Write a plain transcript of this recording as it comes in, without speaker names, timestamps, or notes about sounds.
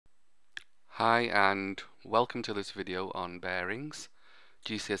Hi and welcome to this video on bearings,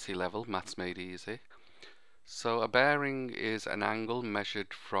 GCSE level, maths made easy. So a bearing is an angle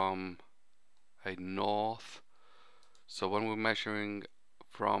measured from a north. So when we're measuring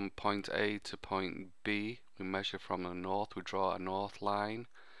from point A to point B, we measure from the north, we draw a north line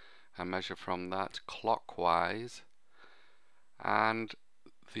and measure from that clockwise, and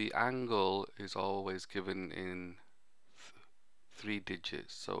the angle is always given in 3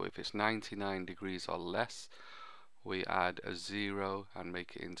 digits. So if it's 99 degrees or less, we add a 0 and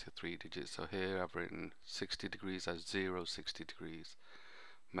make it into 3 digits. So here I've written 60 degrees as 0, 60 degrees.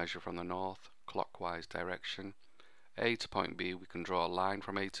 Measure from the north, clockwise direction. A to point B, we can draw a line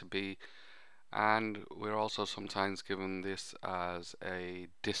from A to B, and we're also sometimes given this as a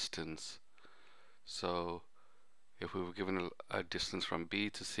distance. So if we were given a distance from B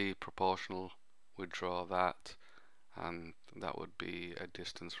to C proportional, we'd draw that, and that would be a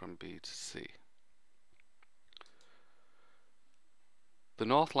distance from B to C. The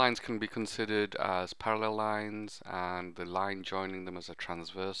north lines can be considered as parallel lines and the line joining them as a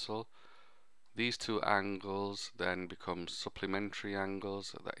transversal. These two angles then become supplementary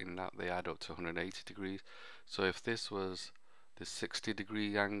angles, in that they add up to 180 degrees. So if this was the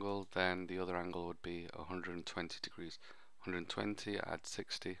 60-degree angle, then the other angle would be 120 degrees. 120 add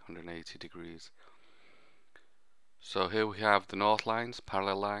 60, 180 degrees. So here we have the north lines,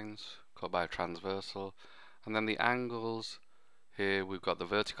 parallel lines, called by a transversal, and then the angles. Here we've got the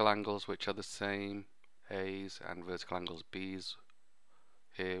vertical angles, which are the same, A's, and vertical angles B's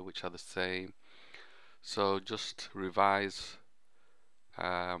here, which are the same. So just revise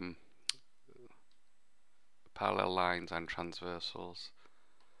parallel lines and transversals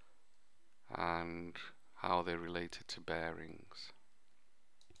and how they're related to bearings.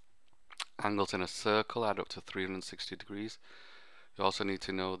 Angles in a circle add up to 360 degrees. You also need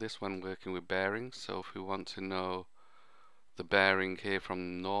to know this when working with bearings. So if we want to know the bearing here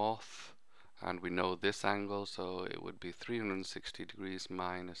from north, and we know this angle, so it would be 360 degrees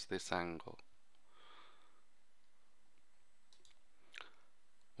minus this angle.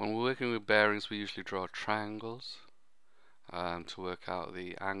 When we're working with bearings, we usually draw triangles to work out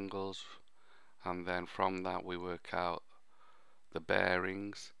the angles, and then from that we work out the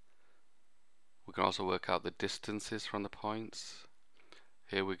bearings. We can also work out the distances from the points.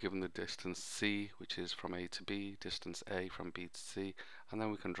 Here we're given the distance C, which is from A to B, distance A from B to C, and then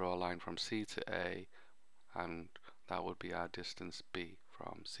we can draw a line from C to A, and that would be our distance B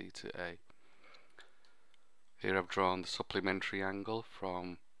from C to A. Here I've drawn the supplementary angle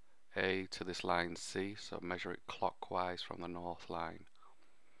from A to this line C, so measure it clockwise from the north line.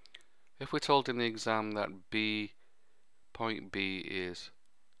 If we're told in the exam that point B is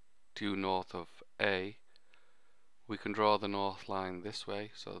due north of A, we can draw the north line this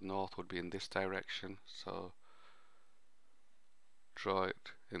way, so the north would be in this direction, so draw it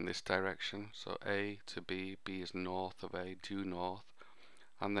in this direction, so A to B, B is north of A, due north,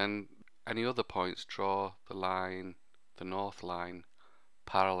 and then any other points, draw the line, the north line,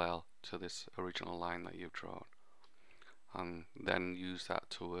 parallel to this original line that you've drawn, and then use that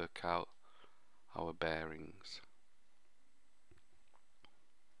to work out our bearings.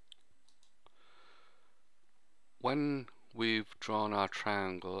 When we've drawn our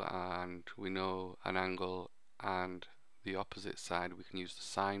triangle and we know an angle and the opposite side, we can use the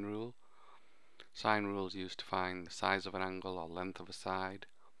sine rule. Sine rule is used to find the size of an angle or length of a side.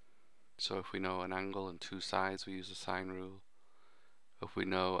 So if we know an angle and two sides, we use the sine rule. If we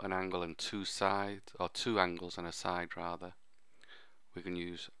know an angle and two sides, or two angles and a side rather, we can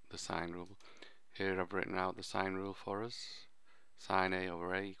use the sine rule. Here I've written out the sine rule for us. Sine A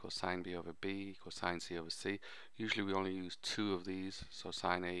over A equals sine B over B equals sine C over C. Usually we only use two of these, so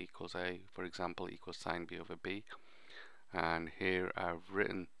sine A equals A, for example, equals sine B over B. And here I've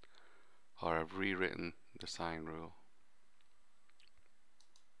written, or I've rewritten, the sine rule.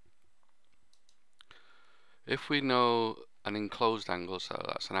 If we know an enclosed angle, so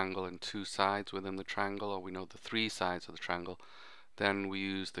that's an angle and two sides within the triangle, or we know the three sides of the triangle, then we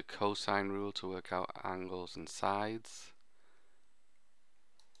use the cosine rule to work out angles and sides.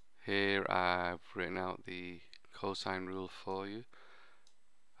 Here I've written out the cosine rule for you.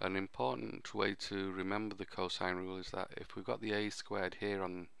 An important way to remember the cosine rule is that if we've got the a squared here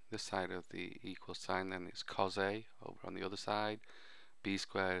on this side of the equal sign, then it's cos A over on the other side, b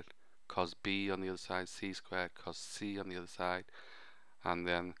squared cos B on the other side, c squared cos C on the other side, and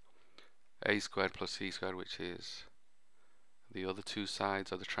then a squared plus c squared, which is the other two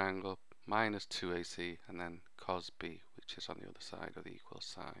sides of the triangle, minus 2ac, and then cos B, which is on the other side of the equal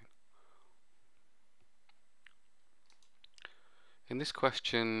sign. In this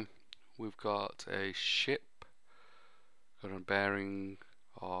question we've got a ship got a bearing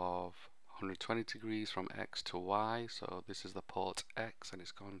of 120 degrees from X to Y, so this is the port X and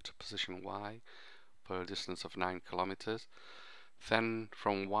it's gone to position Y for a distance of 9 kilometers. Then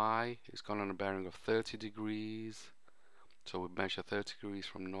from Y it's gone on a bearing of 30 degrees, so we measure 30 degrees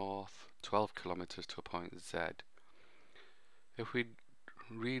from north, 12 kilometers to a point Z. If we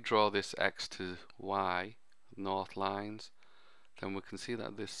redraw this X to Y north lines, then we can see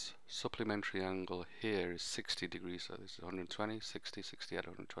that this supplementary angle here is 60 degrees. So this is 120, 60, 60 at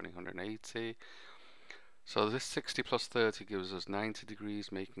 120, 180. So this 60 plus 30 gives us 90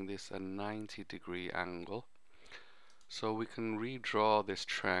 degrees, making this a 90 degree angle. So we can redraw this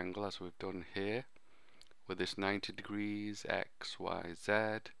triangle as we've done here with this 90 degrees, X, Y,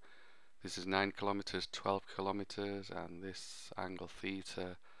 Z. This is 9 kilometers, 12 kilometers, and this angle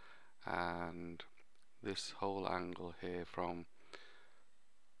theta, and this whole angle here from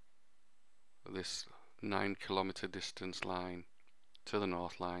this 9 kilometer distance line to the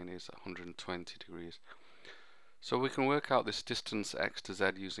north line is 120 degrees. So we can work out this distance X to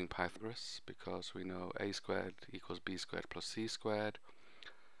Z using Pythagoras, because we know a squared equals b squared plus c squared.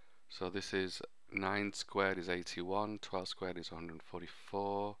 So this is 9 squared is 81, 12 squared is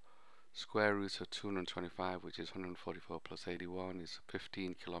 144, square root of 225, which is 144 plus 81, is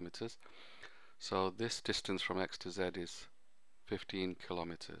 15 kilometers. So this distance from X to Z is 15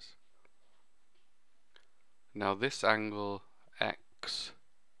 kilometers. Now this angle X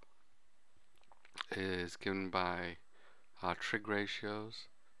is given by our trig ratios.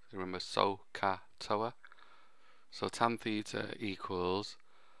 Remember SO, CA, TOA. So tan theta equals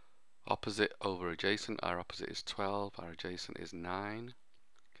opposite over adjacent. Our opposite is 12, our adjacent is 9,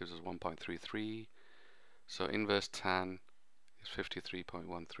 gives us 1.33. So inverse tan is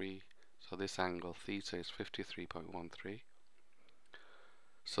 53.13. So this angle theta is 53.13.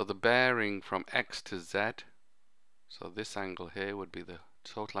 So the bearing from X to Z, so this angle here would be the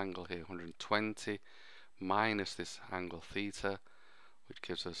total angle here, 120, minus this angle theta, which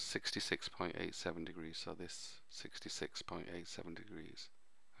gives us 66.87 degrees. So this 66.87 degrees.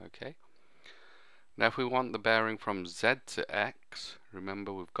 Okay. Now if we want the bearing from Z to X,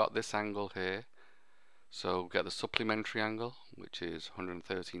 remember we've got this angle here, so we get the supplementary angle, which is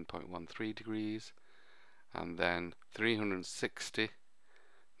 113.13 degrees, and then 360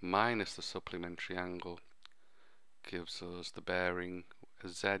 minus the supplementary angle gives us the bearing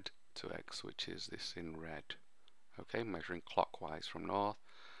Z to X, which is this in red. Okay, measuring clockwise from north,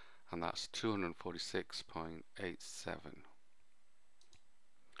 and that's 246.87.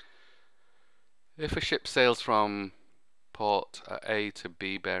 If a ship sails from port A to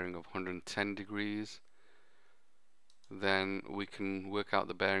B bearing of 110 degrees, then we can work out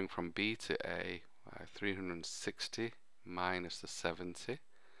the bearing from B to A by 360 minus the 70,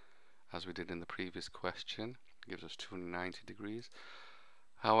 as we did in the previous question. It gives us 290 degrees.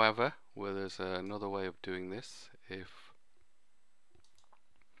 However, there's another way of doing this. If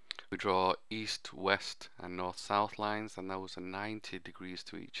we draw east, west and north, south lines, then those are 90 degrees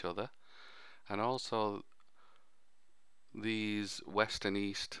to each other. And also these west and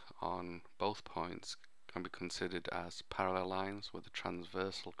east on both points can be considered as parallel lines with a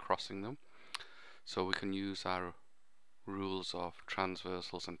transversal crossing them. So we can use our rules of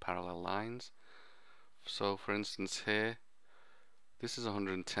transversals and parallel lines. So for instance here, this is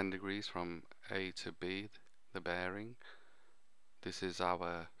 110 degrees from A to B, the bearing. This is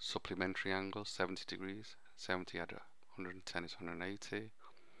our supplementary angle, 70 degrees. 70 at 110 is 180.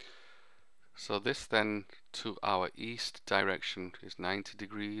 So this then to our east direction is 90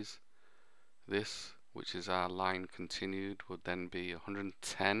 degrees. This, which is our line continued, would then be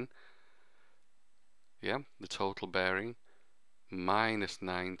 110, yeah, the total bearing, minus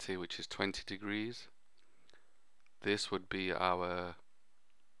 90, which is 20 degrees. This would be our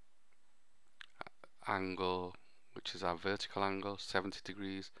angle, which is our vertical angle, 70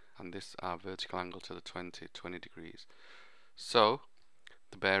 degrees, and this our vertical angle to the 20 degrees. So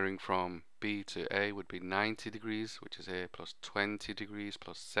the bearing from B to A would be 90 degrees, which is here, plus 20 degrees,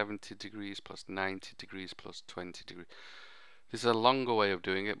 plus 70 degrees, plus 90 degrees, plus 20 degrees. This is a longer way of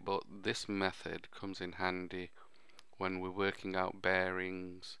doing it, but this method comes in handy when we're working out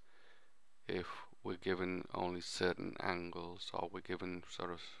bearings if we're given only certain angles, or we're given sort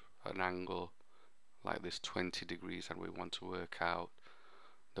of an angle like this 20 degrees and we want to work out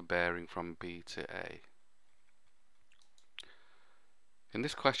the bearing from B to A. In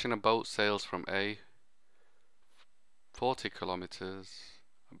this question, a boat sails from A 40 kilometers,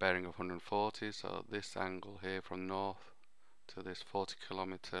 a bearing of 140, so this angle here from north to this 40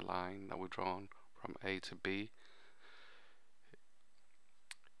 kilometer line that we've drawn from A to B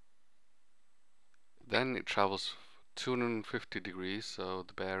Then it travels 250 degrees, so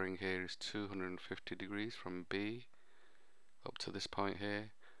the bearing here is 250 degrees from B up to this point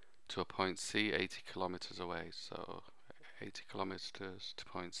here to a point C 80 kilometers away. So 80 kilometers to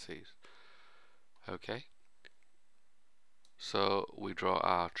point C. Okay, so we draw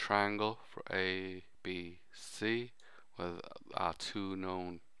our triangle for A, B, C with our two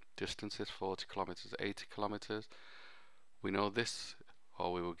known distances, 40 kilometers, 80 kilometers. We know this,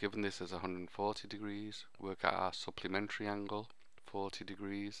 or we were given this as 140 degrees. Work out our supplementary angle, 40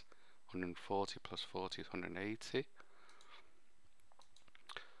 degrees. 140 plus 40 is 180.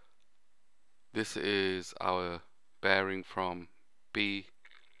 This is our bearing from B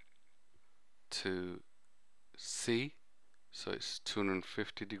to C, so it's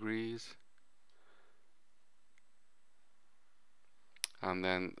 250 degrees. And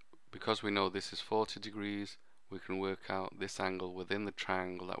then because we know this is 40 degrees, we can work out this angle within the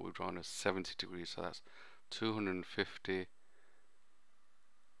triangle that we've drawn as 70 degrees, so that's 250.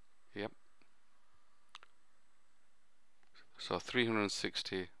 Yep. So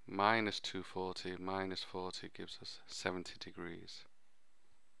 360 minus 240 minus 40 gives us 70 degrees.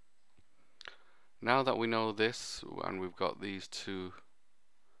 Now that we know this, and we've got these two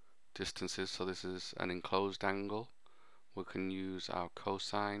distances, so this is an enclosed angle, we can use our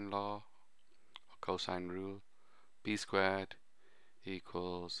cosine law, or cosine rule. B squared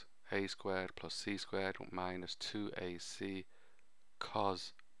equals a squared plus c squared minus 2ac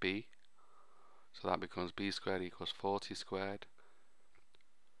cos b. So that becomes b squared equals 40 squared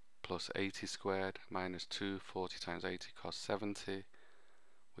plus 80 squared minus 2, 40 times 80 cos 70,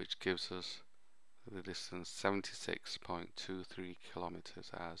 which gives us the distance 76.23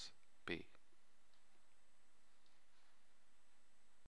 kilometers as B.